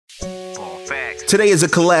Today is a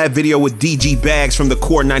collab video with DG Bags from the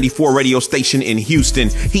Core 94 radio station in Houston.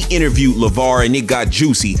 He interviewed Lavar and it got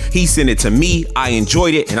juicy. He sent it to me, I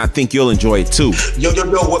enjoyed it, and I think you'll enjoy it too. Yo,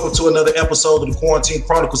 welcome to another episode of the Quarantine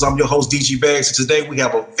Chronicles. I'm your host, DG Bags, and today we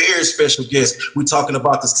have a very special guest. We're talking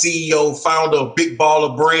about the CEO, founder of Big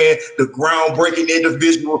Baller Brand, the groundbreaking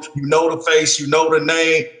individual. You know the face, you know the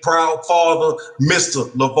name, proud father, Mr.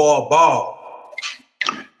 Lavar Ball.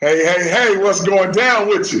 Hey, what's going down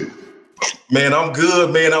with you? Man, I'm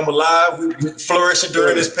good, man. I'm alive. We're flourishing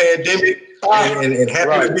during this pandemic and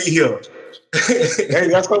happy to be here.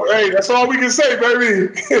 That's all we can say,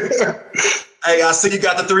 baby. Hey, I see you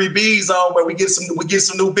got the 3 Bs on, but we get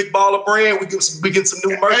some new Big Baller Brand. We get some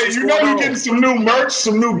new merch. Hey, you know we getting some new merch,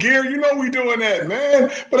 some new gear. You know we doing that,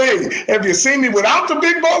 man. But hey, have you seen me without the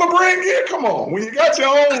Big Baller Brand gear? Come on, when you got your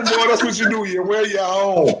own, boy, that's what you do. You wear your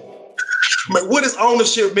own. Man, what does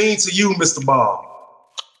ownership mean to you, Mr. Ball?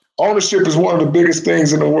 Ownership is one of the biggest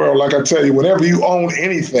things in the world. Like I tell you, whenever you own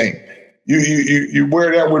anything, you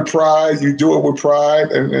wear that with pride. You do it with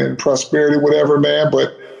pride and prosperity, whatever, man.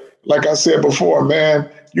 But like I said before,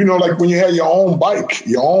 man, you know, like when you have your own bike,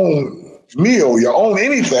 your own meal, your own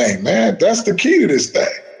anything, man, that's the key to this thing.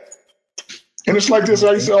 And it's like this,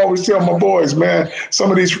 I used to always tell my boys, man,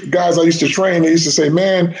 some of these guys I used to train, they used to say,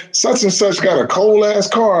 man, such and such got a cold ass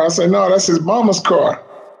car. I said, no, that's his mama's car.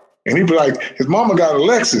 And he'd be like, his mama got a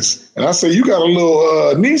Lexus. And I say, you got a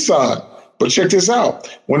little Nissan. But check this out.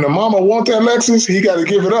 When the mama want that Lexus, he got to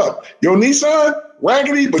give it up. Your Nissan,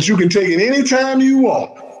 raggedy, but you can take it anytime you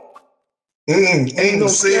want. Ain't no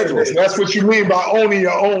schedule. That's what you mean by owning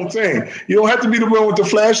your own thing. You don't have to be the one with the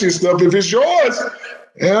flashy stuff. If it's yours,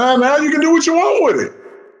 now you can do what you want with it.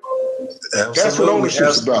 Absolutely. That's what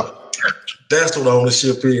ownership's about. That's what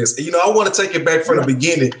ownership is. You know, I want to take it back from the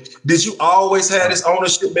beginning. Did you always have this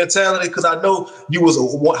ownership mentality? Because I know you was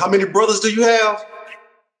how many brothers do you have?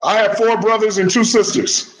 I have 4 brothers and 2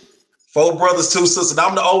 sisters. 4 brothers, 2 sisters.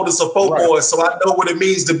 I'm the oldest of 4 boys, so I know what it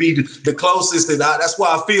means to be the closest. And that's why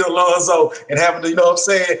I feel Lonzo and having to, you know what I'm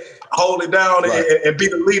saying, hold it down and be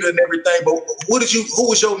the leader and everything. But who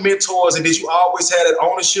was your mentors, and did you always have that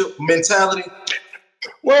ownership mentality?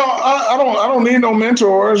 Well, I don't need no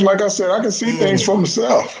mentors. Like I said, I can see things for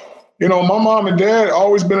myself. You know, my mom and dad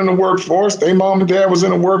always been in the workforce. Their mom and dad was in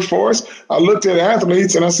the workforce. I looked at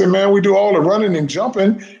athletes and I said, man, we do all the running and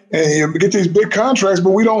jumping and get these big contracts, but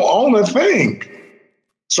we don't own a thing.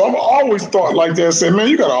 So I've always thought like that. I said, man,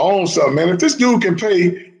 you got to own something, man. If this dude can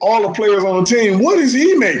pay all the players on the team, what is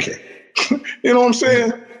he making? You know what I'm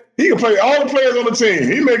saying? He can pay all the players on the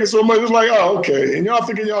team. He making so much. It's like, oh, okay. And y'all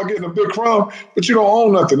thinking y'all getting a big crumb, but you don't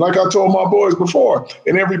own nothing. Like I told my boys before,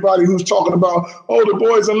 and everybody who's talking about, oh, the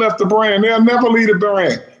boys have left the brand. They'll never leave the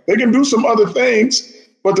brand. They can do some other things,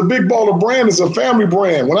 but the Big Baller Brand is a family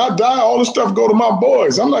brand. When I die, all the stuff go to my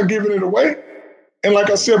boys. I'm not giving it away. And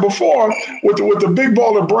like I said before, with the Big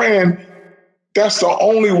Baller Brand, that's the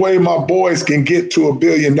only way my boys can get to $1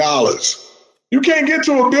 billion. You can't get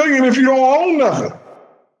to $1 billion if you don't own nothing.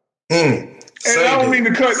 And I don't mean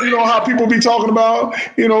to cut, you know, how people be talking about,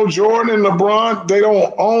 you know, Jordan and LeBron, they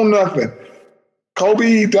don't own nothing. Kobe,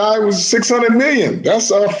 he died with $600 million.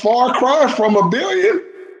 That's a far cry from $1 billion.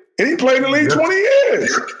 And he played in the league 20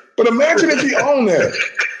 years. But imagine if he owned that.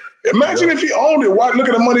 Imagine if he owned it. Why? Look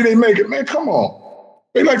at the money they make. Man, come on.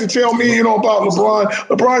 They like to tell me, you know, about LeBron.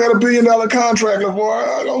 LeBron got $1 billion contract,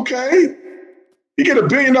 LeVar. Okay. He get $1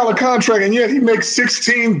 billion contract, and yet he makes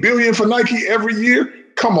 $16 billion for Nike every year.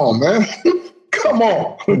 Come on, man. Come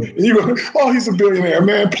on. And you go, oh, he's a billionaire,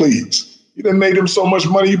 man, please. You done made him so much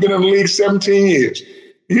money. You've been in the league 17 years.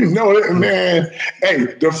 You know it, man. Hey,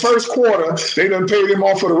 the first quarter, they done paid him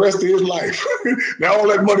off for the rest of his life. Now all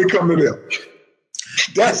that money come to them.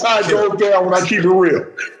 That's how it goes down when I keep it real.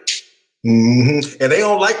 And they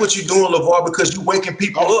don't like what you're doing, Lavar, because you waking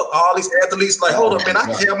people up. All these athletes like, hold up, man, I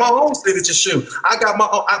can have my own signature shoe. I got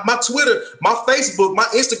my Twitter, my Facebook, my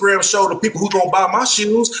Instagram show the people who gonna buy my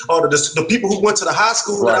shoes, or the people who went to the high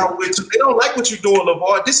school that I went to. They don't like what you're doing,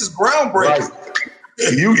 Lavar. This is groundbreaking.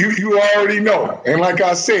 You already know. And like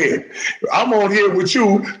I said, I'm on here with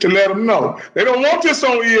you to let them know. They don't want this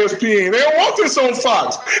on ESPN. They don't want this on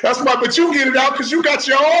Fox. That's why, but you get it out because you got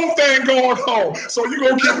your own thing going on. So you're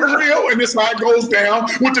going to keep it real, and this is how it goes down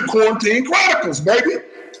with the Quarantine Chronicles, baby.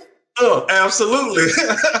 Absolutely.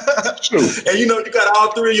 And you know, you got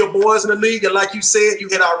all 3 of your boys in the league, and like you said, you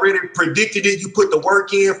had already predicted it. You put the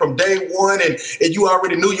work in from day one, and you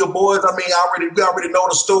already knew your boys. I mean, we already know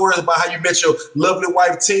the stories about how you met your lovely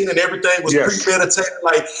wife Tina, and everything was premeditated.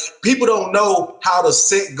 Like, people don't know how to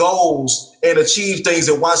set goals and achieve things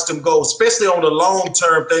and watch them go, especially on the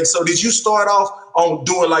long-term thing. So did you start off on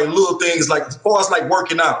doing like little things, like as far as like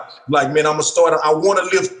working out. Like, man, I'm gonna start. I want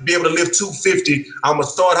to be able to lift 250. I'm gonna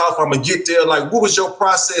start off. I'm gonna get there. Like, what was your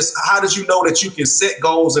process? How did you know that you can set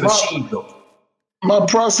goals and achieve them? My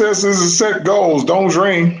process is to set goals. Don't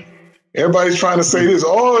dream. Everybody's trying to say this.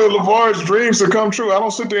 Oh, Lavar's dreams to come true. I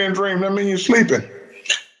don't sit there and dream. That means you're sleeping.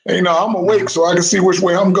 And, you know, I'm awake so I can see which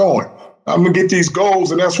way I'm going. I'm going to get these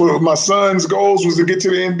goals, and that's what my son's goals was, to get to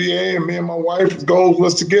the NBA, and me and my wife's goals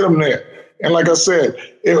was to get them there. And like I said,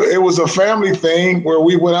 it was a family thing where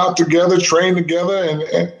we went out together, trained together,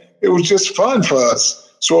 and it was just fun for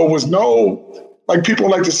us. So it was no, like people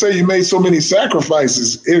like to say, you made so many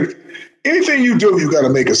sacrifices. Anything you do, you got to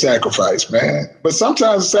make a sacrifice, man. But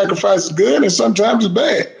sometimes the sacrifice is good and sometimes it's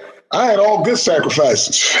bad. I had all good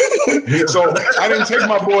sacrifices. So I didn't take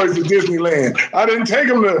my boys to Disneyland. I didn't take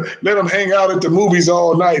them to let them hang out at the movies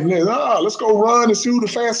all night. And then, let's go run and see who the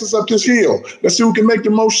fastest up this hill. Let's see who can make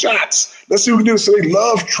the most shots. Let's see who can do. So they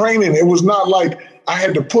loved training. It was not like I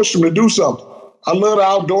had to push them to do something. I love the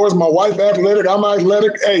outdoors. My wife athletic. I'm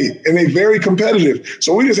athletic. Hey, and they very competitive.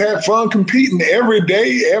 So we just had fun competing every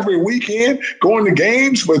day, every weekend, going to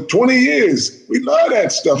games for 20 years. We love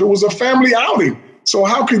that stuff. It was a family outing. So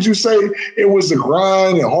how could you say it was the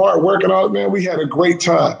grind and hard work and all that? Man, we had a great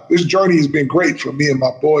time. This journey has been great for me and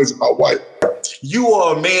my boys and my wife. You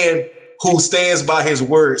are a man who stands by his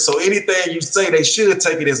word. So anything you say, they should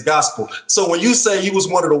take it as gospel. So when you say you was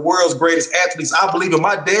one of the world's greatest athletes, I believe it.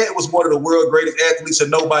 My dad was one of the world's greatest athletes that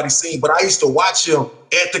nobody's seen, but I used to watch him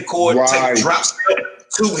at the court, take drops,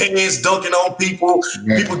 2 hands dunking on people,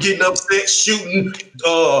 people getting upset, shooting.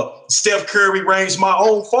 Steph Curry ranged my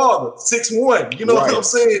own father, 6'1". You know what I'm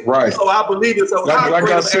saying? Right. So I believe it. So like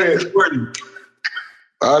I said,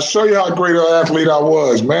 I'll show you how great an athlete I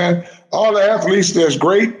was, man. All the athletes that's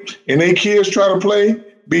great and they kids try to play,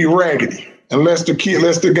 be raggedy, unless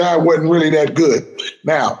the guy wasn't really that good.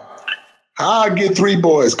 Now, how I get 3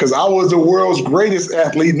 boys? Because I was the world's greatest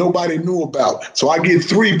athlete nobody knew about. So I get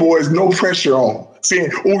 3 boys, no pressure on them.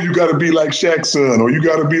 Saying, oh, you got to be like Shaq's son, or you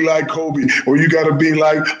got to be like Kobe, or you got to be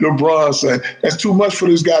like LeBron's son. That's too much for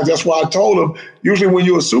these guys. That's why I told them, usually when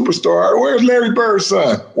you're a superstar, where's Larry Bird's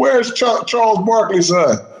son? Where's Charles Barkley's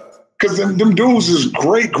son? Because them dudes is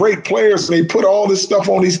great, great players, and they put all this stuff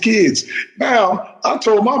on these kids. Now, I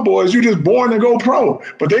told my boys, you just born to go pro.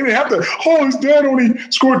 But they didn't have to, his dad only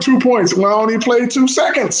scored 2 points. Well, I only played 2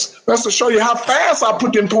 seconds. That's to show you how fast I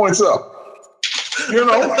put them points up. You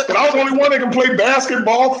know, but I was the only one that can play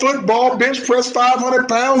basketball, football, bench press 500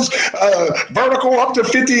 pounds, vertical up to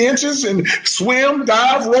 50 inches, and swim,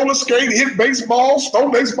 dive, roller skate, hit baseballs,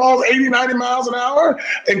 throw baseballs 80, 90 miles an hour,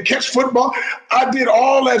 and catch football. I did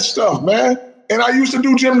all that stuff, man. And I used to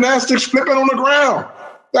do gymnastics, flipping on the ground.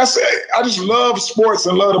 That's it. I just love sports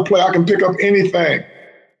and love to play. I can pick up anything.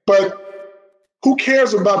 But who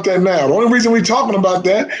cares about that now? The only reason we're talking about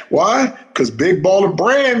that, why? Because Big Baller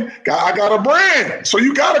Brand, I got a brand. So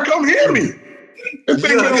you got to come hear me. This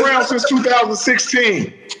thing been around since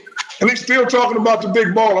 2016. And they still talking about the Big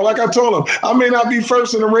Baller. Like I told them, I may not be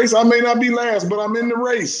first in the race. I may not be last, but I'm in the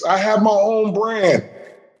race. I have my own brand.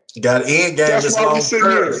 You got end game. That's why we sitting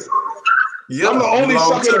here. Yeah, I'm the only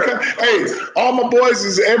sucker that come. Hey, all my boys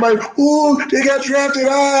is everybody, ooh, they got drafted.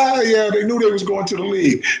 Yeah, they knew they was going to the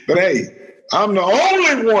league. But hey, I'm the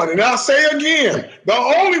only one, and I'll say again, the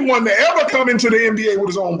only one to ever come into the NBA with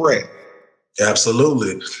his own brand.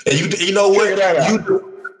 Absolutely. And you know what?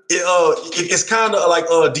 It's kind of like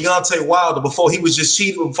Deontay Wilder before he was just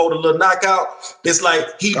cheating before the little knockout. It's like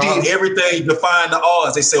he did everything to find the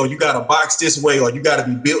odds. They say, oh, you got to box this way, or you got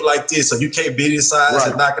to be built like this, or you can't be this size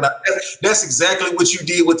and knock it out. That's exactly what you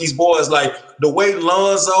did with these boys. Like the way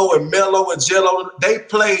Lonzo and Melo and Jello, they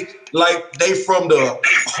play like they from the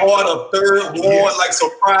heart of Third Ward, like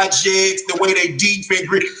some projects, the way they defend.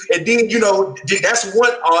 And then, you know, that's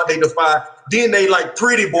one art they defy. Then they like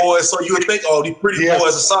pretty boys, so you would think, oh, these pretty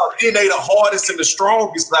boys are solid. Then they the hardest and the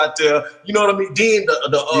strongest out there. You know what I mean? Then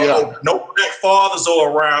no black fathers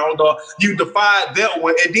are around. You defied that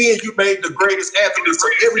one, and then you made the greatest athlete. So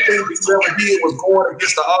everything you ever did was going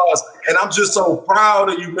against the odds. And I'm just so proud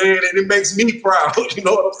of you, man, and it makes me proud. You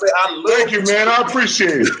know what I'm saying? I love Thank you, man. I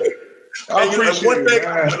appreciate it. You're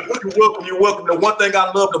welcome. The one thing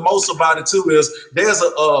I love the most about it too is there's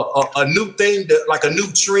a new thing, that like a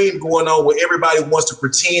new trend going on where everybody wants to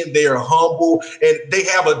pretend they're humble, and they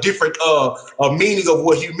have a different a meaning of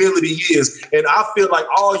what humility is. And I feel like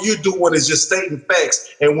all you're doing is just stating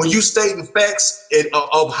facts. And when you stating facts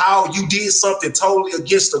of how you did something totally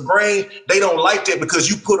against the grain, they don't like that because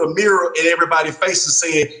you put a mirror in everybody's faces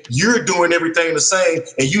saying you're doing everything the same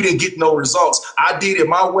and you didn't get no results. I did it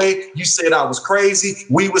my way. You said I was crazy.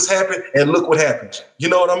 We was happy, and look what happened. You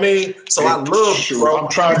know what I mean? So I love you, bro. I'm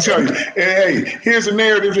trying to tell you. Hey, here's a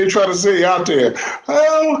narrative they try to say out there.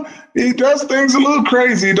 Well, he does things a little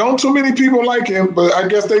crazy. Don't too many people like him, but I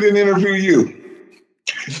guess they didn't interview you.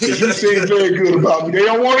 You seem very good about me. They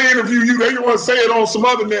don't want to interview you. They want to say it on some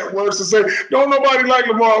other networks and say, don't nobody like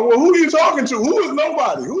Lavar. Well, who are you talking to? Who is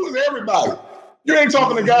nobody? Who is everybody? You ain't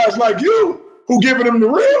talking to guys like you who giving them the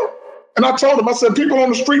real. And I told him, I said, people on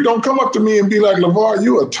the street don't come up to me and be like, Lavar,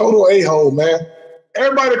 you a total a-hole, man.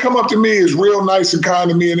 Everybody that come up to me is real nice and kind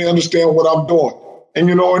to me, and they understand what I'm doing. And,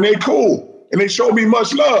 and they cool. And they show me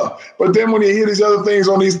much love. But then when you hear these other things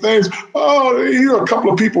on these things, you hear a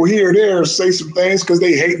couple of people here or there say some things because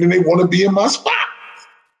they hate and they want to be in my spot.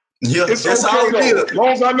 Yeah, it's okay, though. As long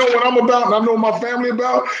as I know what I'm about and I know what my family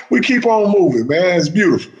about, we keep on moving, man. It's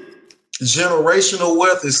beautiful. Generational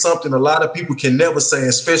wealth is something a lot of people can never say,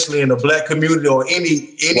 especially in the Black community or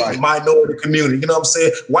any right. minority community. You know what I'm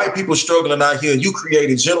saying? White people struggling out here. You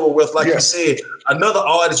created general wealth, like you said. Another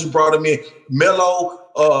artist you brought him in, Melo,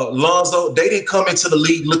 Lonzo, they didn't come into the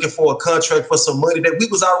league looking for a contract for some money. That we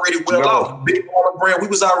was already well off. Big baller brand, we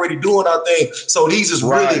was already doing our thing. So these is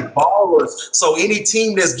really ballers. So any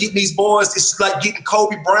team that's getting these boys, it's like getting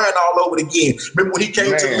Kobe Bryant all over again. Remember when he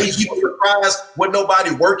came to the league, he was surprised with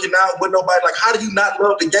nobody working out, with nobody like, how do you not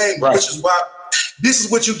love the game? Which is why this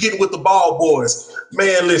is what you get with the ball boys.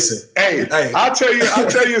 Man, listen. Hey. I'll tell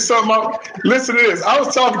you something. Listen to this. I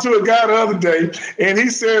was talking to a guy the other day, and he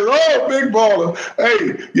says, oh, big baller,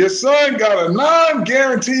 hey, your son got a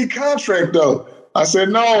non-guaranteed contract, though. I said,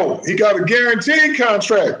 no, he got a guaranteed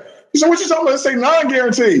contract. He said, what you talking about? I say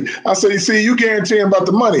non-guaranteed. I said, you see, you guarantee him about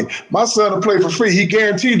the money. My son will play for free. He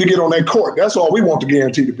guaranteed to get on that court. That's all we want the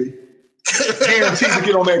guarantee to be. Guaranteed to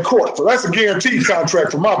get on that court. So that's a guaranteed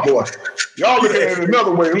contract for my boy. Y'all looking at it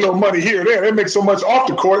another way, a little money here or there. They make so much off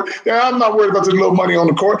the court. Yeah, I'm not worried about the little money on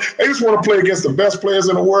the court. They just want to play against the best players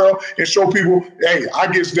in the world and show people, hey, I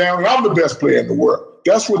get down and I'm the best player in the world.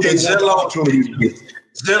 That's what they want the opportunity to do.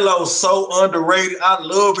 Gelo's so underrated. I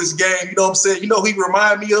love his game. You know what I'm saying? You know he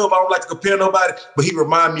remind me of, I don't like to compare nobody, but he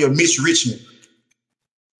remind me of Mitch Richmond.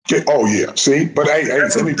 Oh, yeah. See? But hey,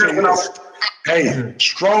 let me tell you this. Hey,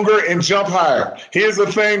 stronger and jump higher. Here's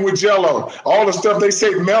the thing with Gelo. All the stuff they say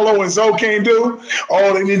Melo and Zoe can't do,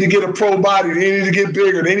 they need to get a pro body. They need to get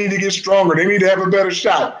bigger. They need to get stronger. They need to have a better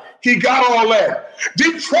shot. He got all that.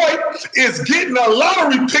 Detroit is getting a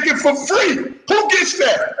lottery ticket for free. Who gets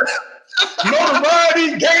that?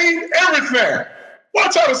 Notoriety, game, everything.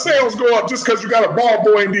 Watch how the sales go up just because you got a ball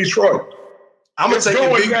boy in Detroit. I'm going to take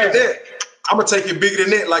it bigger than that. I'm going to take it bigger than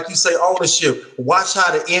that. Like you say, ownership. Watch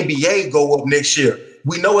how the NBA go up next year.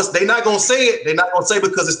 We know they're not going to say it. They're not going to say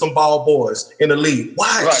because it's them ball boys in the league.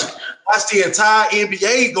 Watch the entire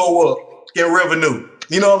NBA go up in revenue.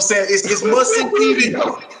 You know what I'm saying? It's must-see TV.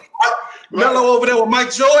 Melo over there with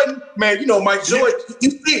Mike Jordan. Man, you know Mike Jordan.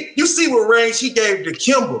 You see what range he gave to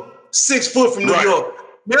Kimber. 6 foot from New York.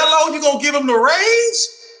 Melo, you going to give him the range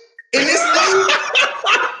in this league?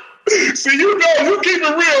 See, you keep it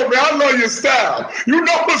real, man. I know your style. You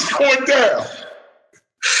know what's going down.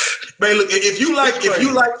 Man, look, if you like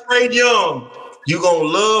Trae Young, you gonna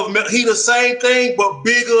love Melo. He the same thing, but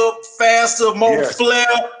bigger, faster, more flair.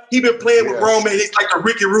 He been playing with grown men. He's like the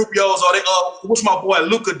Ricky Rubios or what's my boy,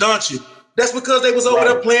 Luka Doncic. That's because they was over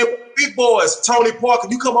there playing with big boys. Tony Parker.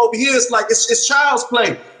 You come over here, it's like it's child's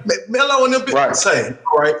play. Melo and them big same,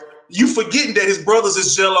 right? You forgetting that his brothers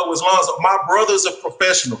is Gelo, is Lonzo. My brother's a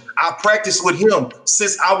professional. I practiced with him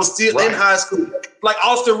since I was still in high school. Like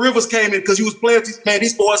Austin Rivers came in because he was playing. Man,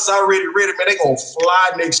 these boys are already ready. Man, they gonna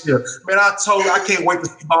fly next year. Man, I told you I can't wait to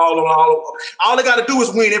see ball on all they got to do is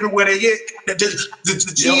win everywhere they get. The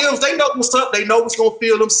GMs, they know what's up. They know what's gonna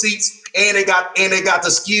fill them seats, and they got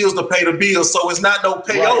the skills to pay the bills. So it's not no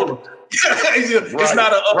payola. It's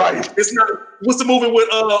not it's not what's the movie with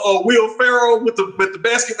Will Ferrell with the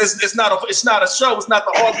basket? It's not a show. It's not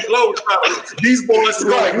the Harvey Lowe. These boys are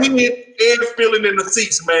going to win and filling in the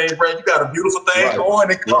seats, man. You got a beautiful thing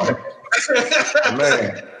going and coming.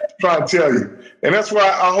 Man, trying to tell you. And that's why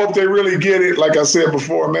I hope they really get it. Like I said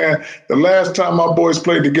before, man, the last time my boys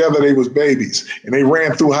played together, they was babies and they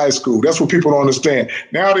ran through high school. That's what people don't understand.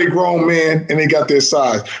 Now they grown men and they got their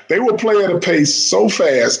size. They will play at a pace so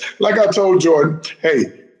fast. Like I told Jordan, hey,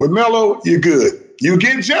 with Melo, you're good. You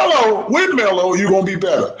get Gelo with Melo, you're going to be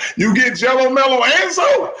better. You get Gelo, Melo, and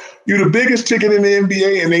Zoe, you're the biggest ticket in the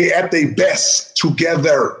NBA and they at their best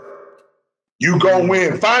together. You gonna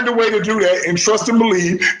win. Find a way to do that and trust and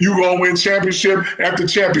believe you gonna win championship after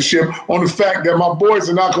championship on the fact that my boys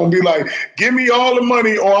are not gonna be like, give me all the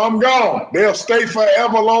money or I'm gone. They'll stay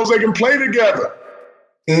forever as long as they can play together.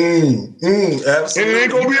 Absolutely. And it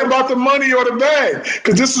ain't gonna be about the money or the bag,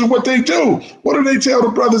 because this is what they do. What do they tell the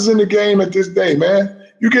brothers in the game at this day, man?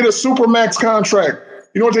 You get a Supermax contract.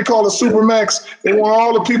 You know what they call a Supermax? They want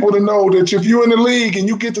all the people to know that if you're in the league and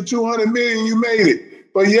you get to $200 million, you made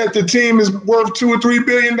it. But yet the team is worth $2 or $3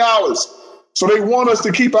 billion. So they want us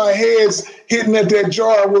to keep our heads hitting at that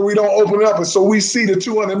jar where we don't open it up. And so we see the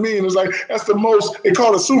 $200 million. It's like, that's the most, they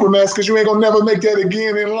call it Supermax because you ain't gonna never make that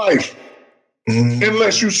again in life.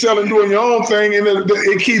 Unless you selling doing your own thing and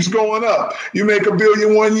it keeps going up. You make $1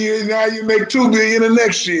 billion one year, now you make $2 billion the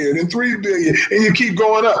next year, then $3 billion, and you keep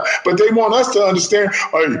going up. But they want us to understand,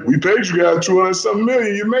 hey, we paid you guys $200-something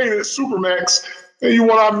million, you made it Supermax, and you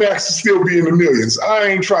want our max to still be in the millions. I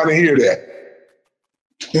ain't trying to hear that.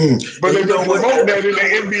 But they've been promoting that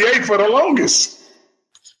in the NBA for the longest.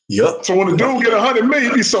 Yep. So when a dude get $100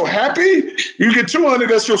 million, you be so happy. You get 200,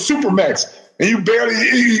 that's your Supermax. And you barely,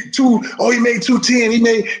 he made 210.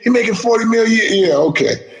 He making 40 million. Yeah,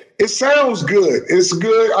 okay. It sounds good. It's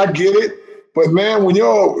good. I get it. But man, when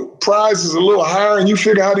your prize is a little higher and you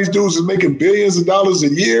figure how these dudes is making billions of dollars a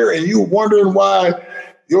year and you wondering why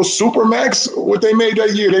your Supermax, what they made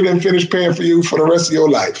that year, they didn't finish paying for you for the rest of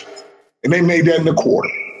your life. And they made that in a quarter.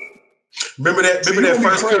 Remember that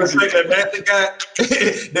first contract that Matthew got?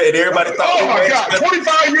 that everybody thought. Oh my God,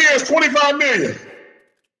 25 years, $25 million.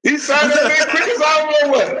 He signed that thing quick as I don't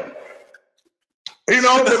know what. You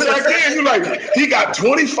know, but back then, you like, he got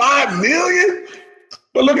 $25 million?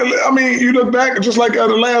 But look at, I mean, you look back, just like The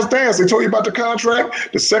Last Dance, they told you about the contract,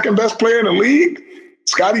 the second best player in the league,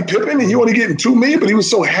 Scottie Pippen, and you only getting $2 million, but he was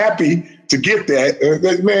so happy to get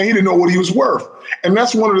that, man, he didn't know what he was worth. And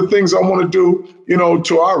that's one of the things I want to do, you know,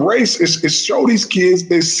 to our race is show these kids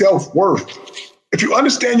their self-worth. If you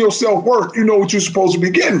understand your self-worth, you know what you're supposed to be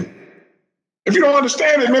getting. If you don't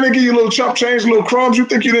understand it, man, they give you a little chump change, a little crumbs. You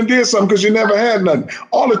think you done did something because you never had nothing.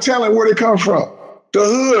 All the talent, where they come from? The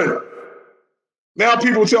hood. Now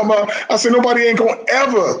people tell me, I say, nobody ain't going to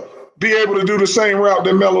ever be able to do the same route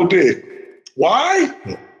that Melo did. Why?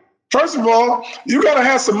 First of all, you got to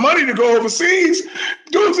have some money to go overseas.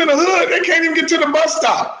 Dudes in the hood, they can't even get to the bus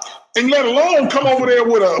stop. And let alone come over there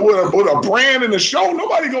with a brand and a show.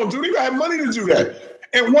 Nobody going to do that. You got to have money to do that.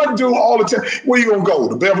 And what do all the time? Where you gonna go?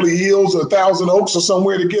 To Beverly Hills or Thousand Oaks or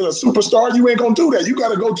somewhere to get a superstar? You ain't gonna do that. You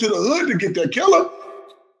gotta go to the hood to get that killer.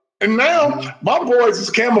 And now my boys is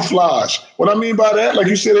camouflage. What I mean by that, like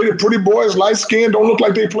you said, they're pretty boys, light skinned, don't look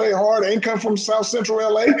like they play hard. They ain't come from South Central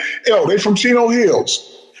LA. They from Chino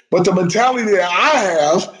Hills. But the mentality that I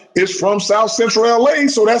have is from South Central LA,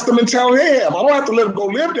 so that's the mentality they have. I don't have to let them go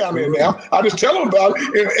live down there now. I just tell them about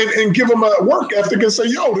it and give them a work ethic and say,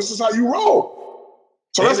 yo, this is how you roll.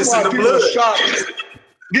 So that's why people are shocked.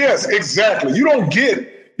 Yes, exactly. You don't get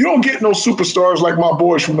no superstars like my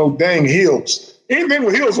boys from no dang hills. Anything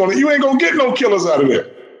with hills on it, you ain't gonna get no killers out of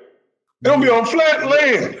there. They'll be on flat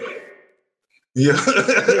land. Yeah.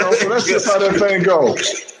 You know, so that's just how that thing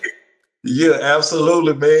goes. Yeah,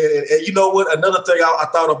 absolutely, man. And you know what? Another thing I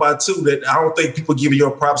thought about too that I don't think people give you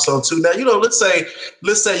your props on too. Now, you know, let's say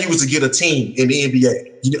you was to get a team in the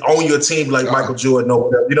NBA, you own your team like Michael Jordan or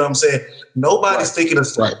whatever. You know what I'm saying? Nobody's thinking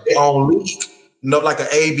of their own league, like an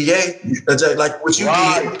ABA, like what you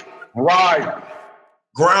did. Right.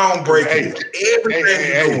 Groundbreaking. Everything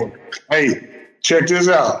you're doing. Hey, check this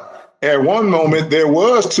out. At one moment, there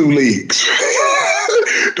was 2 leagues.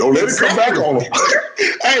 Don't let it come back on them.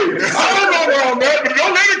 Hey, I don't know, man, but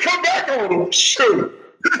don't let it come back on them. Shoot.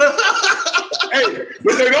 Hey,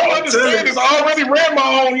 but they don't understand is I already ran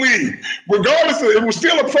my own league. Regardless, it was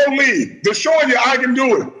still a pro league. They're showing you I can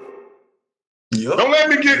do it. Yep. Don't let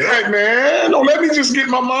me don't let me just get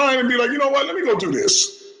my mind and be like, you know what, let me go do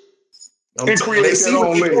this. And create their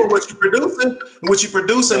own league. What you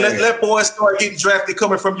producing, let boys start getting drafted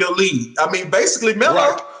coming from your league. I mean, basically,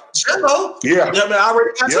 Melo, Jello, I mean, I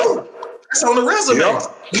already got you. That's on the resume.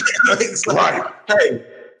 It's like, hey,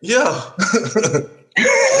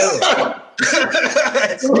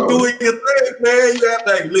 doing your thing, man. You have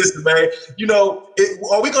to listen, man. You know,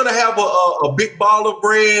 are we gonna have a big baller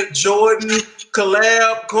brand Jordan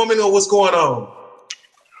collab coming, or what's going on?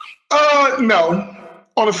 No.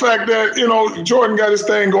 On the fact that, you know, Jordan got his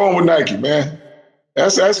thing going with Nike, man.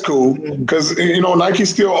 That's cool because, you know, Nike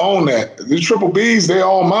still own that. The Triple Bs, they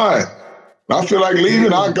all mine. I feel like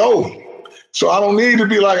leaving, I go. So I don't need to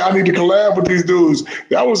be like, I need to collab with these dudes.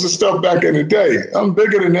 That was the stuff back in the day. I'm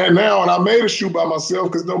bigger than that now, and I made a shoe by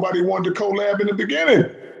myself because nobody wanted to collab in the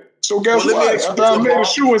beginning. So guess what? After I made a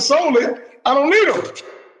shoe and sold it, I don't need them.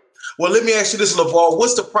 Well, let me ask you this, Lavar.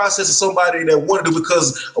 What's the process of somebody that wanted to?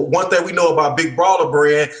 Because one thing we know about Big Brawler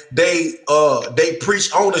brand, they preach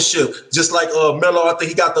ownership. Just like Melo, I think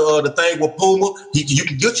he got the thing with Puma. You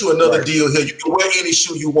can get you another deal here. You can wear any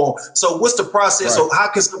shoe you want. So what's the process? So how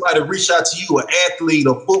can somebody reach out to you, an athlete,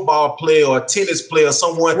 a football player, or a tennis player,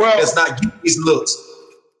 someone that's not getting these looks?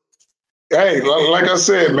 Hey, like I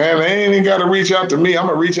said, man, they ain't got to reach out to me. I'm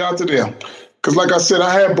going to reach out to them. Because like I said,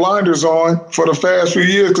 I had blinders on for the past few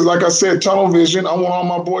years because like I said, tunnel vision, I want all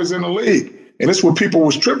my boys in the league. And it's what people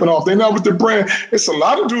was tripping off. They know with the brand, it's a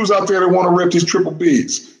lot of dudes out there that want to rep these triple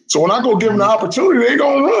Bs. So when I go give them the opportunity, they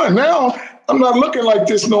going to run. Now, I'm not looking like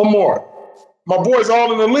this no more. My boys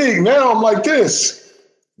all in the league. Now I'm like this.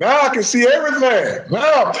 Now I can see everything.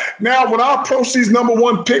 Now when I approach these number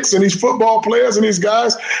one picks and these football players and these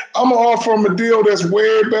guys, I'm going to offer them a deal that's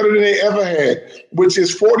way better than they ever had, which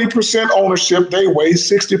is 40% ownership they way,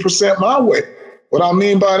 60% my way. What I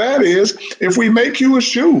mean by that is if we make you a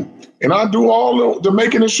shoe, and I do all the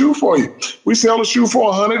making a shoe for you, we sell a shoe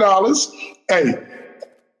for $100, hey,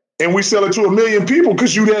 and we sell it to 1 million people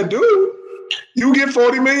because you that dude. You get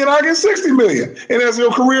 40 million, I get 60 million. And as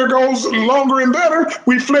your career goes longer and better,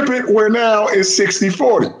 we flip it where now it's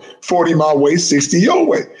 60-40. 40 my way, 60 your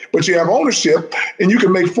way. But you have ownership and you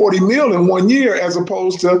can make 40 mil in 1 year as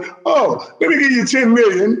opposed to, let me give you 10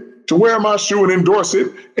 million to wear my shoe and endorse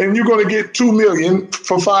it. And you're going to get 2 million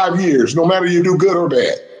for 5 years, no matter you do good or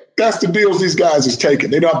bad. That's the deals these guys is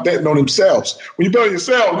taking. They're not betting on themselves. When you bet on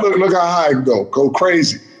yourself, look how high it go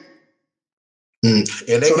crazy. And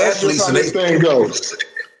they so that's just how this thing goes.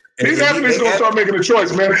 These athletes gonna start making a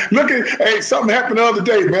choice, man. Something happened the other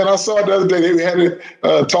day, man. I saw it the other day. They had it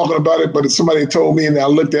talking about it, but somebody told me, and I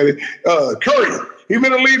looked at it. Curry, he's been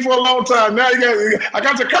in the league for a long time. Now I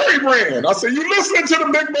got the Curry brand. I said, you listening to the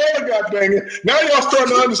big baller, god dang it. Now y'all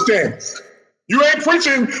starting to understand. You ain't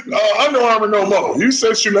preaching Under Armour no more. You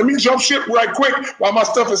said, shoot, let me jump ship right quick while my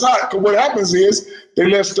stuff is hot. Because what happens is they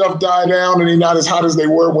let stuff die down and they're not as hot as they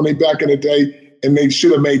were when they back in the day. And they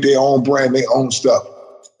should have made their own brand, their own stuff.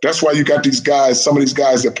 That's why you got these guys, some of these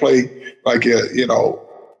guys that play like, your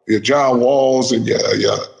John Walls and your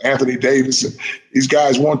Anthony Davis. And these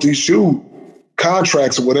guys want these shoe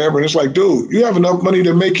contracts or whatever. And it's like, dude, you have enough money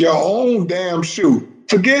to make your own damn shoe.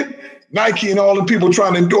 Forget Nike and all the people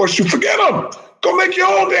trying to endorse you. Forget them. Go make your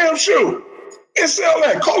own damn shoe and sell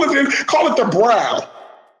that. Call it the brow.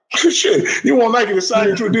 Shit, you want Nike to sign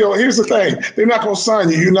you to a deal. Here's the thing. They're not going to sign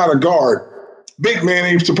you. You're not a guard. Big man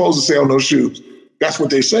ain't supposed to sell no shoes. That's what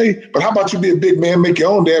they say. But how about you be a big man, make your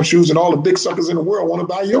own damn shoes, and all the big suckers in the world want to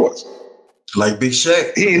buy yours? Like Big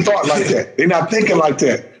Shaq. He ain't thought like that. They're not thinking like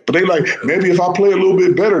that. But they like, maybe if I play a little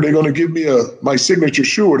bit better, they're going to give me my signature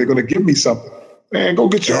shoe or they're going to give me something. Man, go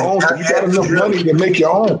get your own. You got enough money to make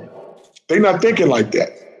your own. They're not thinking like that.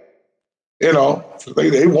 They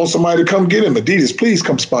want somebody to come get him. Adidas, please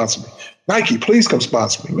come sponsor me. Nike, please come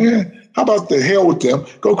sponsor me, man. How about the hell with them?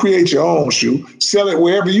 Go create your own shoe. Sell it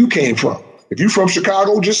wherever you came from. If you're from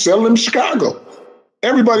Chicago, just sell them in Chicago.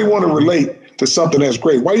 Everybody want to relate to something that's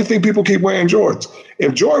great. Why do you think people keep wearing Jordans?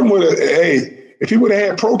 If Jordan if he would have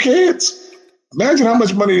had pro kids, imagine how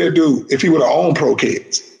much money they'd do if he would have owned pro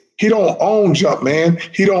kids. He don't own Jumpman.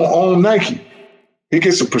 He don't own Nike. He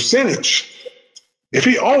gets a percentage. If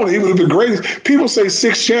he owned it, he would have been the greatest. People say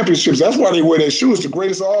 6 championships. That's why they wear that shoe. It's the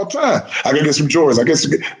greatest of all time. I can get some Jordans.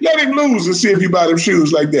 Let him lose and see if you buy them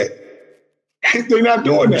shoes like that. They're not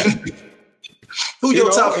doing that. Who your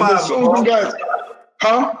top 5?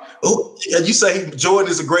 Huh? Oh, you say Jordan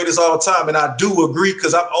is the greatest all time, and I do agree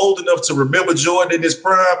because I'm old enough to remember Jordan in his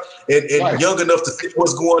prime and young enough to see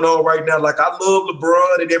what's going on right now. Like I love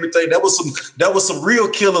LeBron and everything. That was some real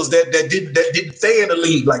killers that didn't stay in the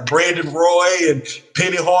league, like Brandon Roy and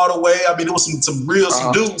Penny Hardaway. I mean, there was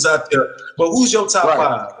some dudes out there. But who's your top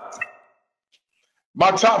 5? My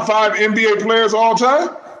top 5 NBA players all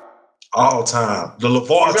time? All time. The Lavar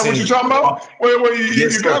team. Is that what you're talking about? Well,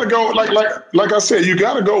 you got to go, like I said, you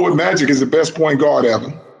got to go with Magic as the best point guard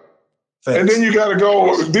ever. Thanks. And then you got to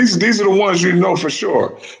go, these are the ones you know for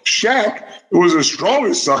sure. Shaq was the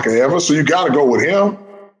strongest sucker ever, so you got to go with him.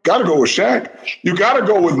 Got to go with Shaq. You got to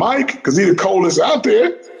go with Mike because he's the coldest out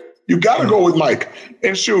there. You got to go with Mike.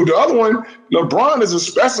 And shoot, the other one, LeBron is a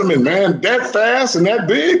specimen, man. That fast and that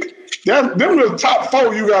big, them are the top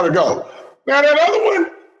 4 you got to go. Now, that other one,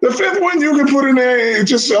 the 5th one you can put in there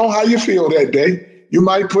just on how you feel that day. You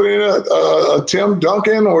might put in a Tim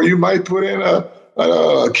Duncan or you might put in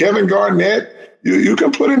a Kevin Garnett. You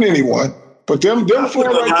can put in anyone. But them 4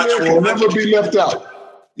 right there can never be left out.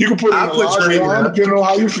 You can put in a Lavar, depending on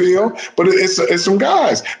how you feel. But it's some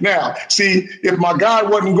guys. Now, see, if my guy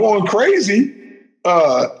wasn't going crazy,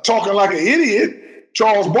 talking like an idiot,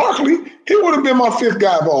 Charles Barkley, he would have been my 5th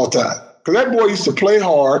guy of all time. Because that boy used to play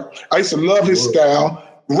hard. I used to love his style.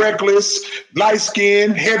 Reckless,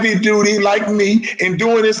 light-skinned, heavy-duty like me, and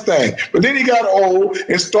doing his thing. But then he got old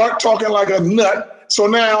and started talking like a nut. So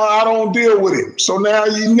now I don't deal with him. So now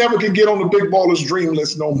you never can get on the big ballers dream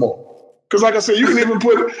list no more. Because like I said, you can even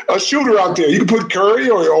put a shooter out there. You can put Curry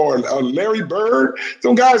or Larry Bird.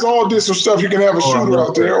 Some guys all did some stuff. You can have a shooter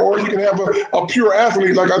out there, or you can have a pure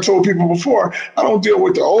athlete, like I told people before. I don't deal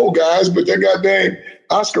with the old guys, but that goddamn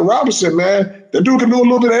Oscar Robertson, man, that dude can do a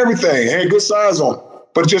little bit of everything. Had good size on him,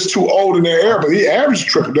 but just too old in their era. But he averaged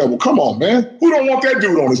triple-double. Come on, man. Who don't want that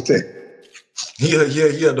dude on his team? Yeah.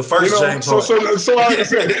 The first James. So like I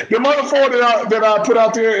said, the other 4 that I put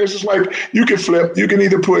out there is just like you can flip. You can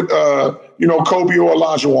either put Kobe or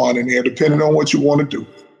Olajuwon in there, depending on what you want to do.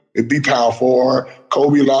 It'd be powerful, or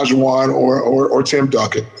Kobe, Olajuwon, or Tim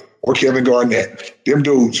Duncan, or Kevin Garnett. Them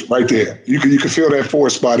dudes right there. You can fill that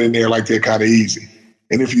 4th spot in there like that, kind of easy.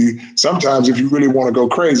 And sometimes if you really want to go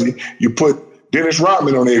crazy, you put Dennis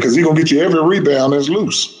Rodman on there because he's gonna get you every rebound that's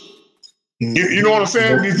loose. You know what I'm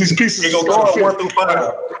saying? These pieces go 1 through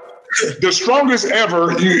 5. The strongest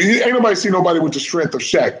ever. Ain't nobody seen nobody with the strength of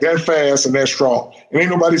Shaq, that fast and that strong. And ain't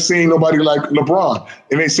nobody seen nobody like LeBron.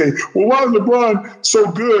 And they say, well, why is LeBron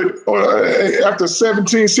so good after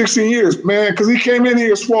 17, 16 years? Man, because he came in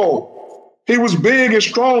here swole. He was big and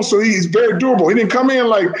strong, so he's very durable. He didn't come in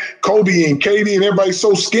like Kobe and KD and everybody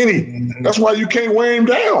so skinny. Mm-hmm. That's why you can't weigh him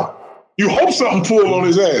down. You hope something pull on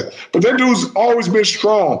his ass. But that dude's always been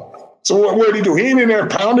strong. So what did he do? He ain't in there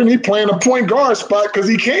pounding. He playing a point guard spot because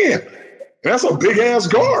he can. And that's a big-ass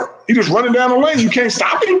guard. He just running down the lane. You can't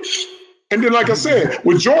stop him. And then, like I said,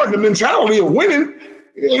 with Jordan, the mentality of winning,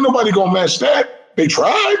 ain't nobody going to match that. They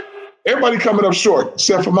tried. Everybody coming up short,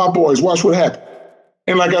 except for my boys. Watch what happened.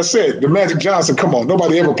 And like I said, the Magic Johnson, come on.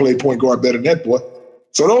 Nobody ever played point guard better than that boy.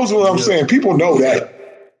 So those are what I'm saying. People know that.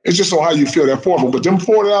 It's just on how you feel that 4th one. But them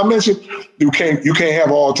 4 that I mentioned, you can't have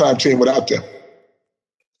an all-time team without them.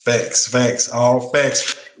 Facts, all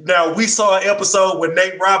facts. Now, we saw an episode with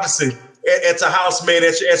Nate Robinson at your house, man,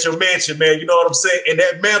 at your mansion, man. You know what I'm saying? And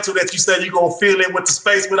that mantle that you said you're going to fill in with the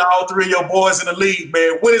space with all 3 of your boys in the league,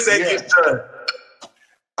 man. When is that getting done?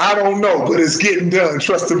 I don't know, but it's getting done.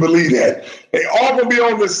 Trust and believe that. They all going to be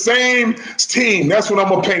on the same team. That's when I'm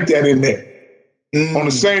going to paint that in there. On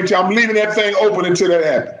the same team. I'm leaving that thing open until that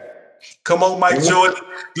happens. Come on, Mike Jordan.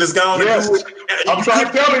 Let's go on and do it. I'm trying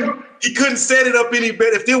to tell him. He couldn't set it up any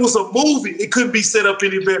better. If there was a movie, it couldn't be set up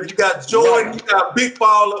any better. You got Jordan, you got Big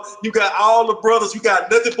Baller, you got all the brothers, you got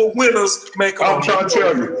nothing but winners. Man, I'm trying to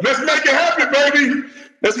tell you. Let's make it happen, baby.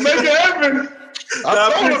 Let's make it happen.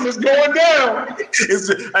 I told him it's going down.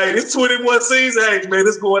 It's 21 season. Hey, man,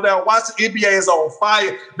 it's going down. Watch the NBA is on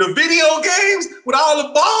fire. The video games with all the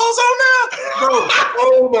balls on there, bro.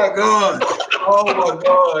 Oh my God.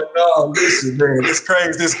 No, listen, man, it's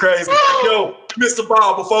crazy. Yo, Mr.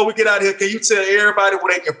 Ball, before we get out of here, can you tell everybody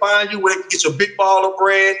where they can find you, where they can get your Big Baller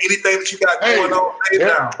brand, anything that you got going on?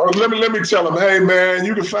 Let me tell them, hey, man,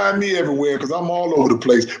 you can find me everywhere because I'm all over the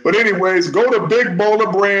place. But anyways, go to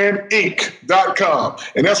BigBallerBrandInc.com,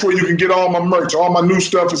 and that's where you can get all my merch. All my new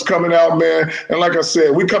stuff is coming out, man. And like I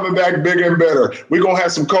said, we're coming back bigger and better. We're going to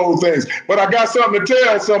have some cold things. But I got something to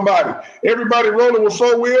tell somebody. Everybody rolling with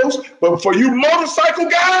 4 wheels, but for you motorcycle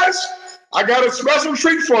guys, I got a special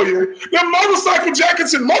treat for you. Them motorcycle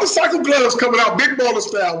jackets and motorcycle gloves coming out Big Baller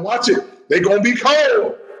style. Watch it. They gonna be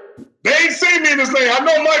cold. They ain't seen me in this lane. I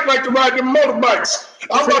know Mike like to ride them motorbikes.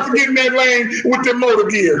 I'm about to get in that lane with them motor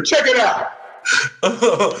gear. Check it out.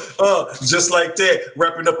 Just like that,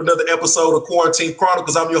 wrapping up another episode of Quarantine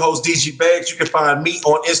Chronicles. I'm your host, DG Bags. You can find me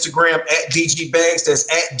on Instagram at DG Bags. That's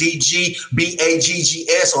at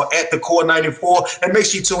DGBAGGS or at the Core 94. And make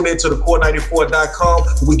sure you tune in to thecore94.com.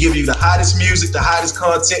 We give you the hottest music, the hottest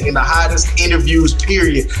content, and the hottest interviews,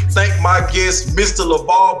 period. Thank my guest, Mr.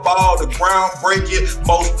 Lavar Ball, the groundbreaking,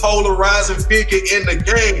 most polarizing figure in the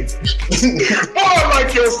game. Boy, I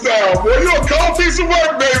like your style, boy. You're a cold piece of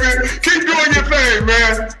work, baby. Keep doing your thing,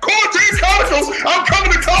 man. Quarantine Chronicles, I'm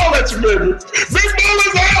coming to call at you, baby.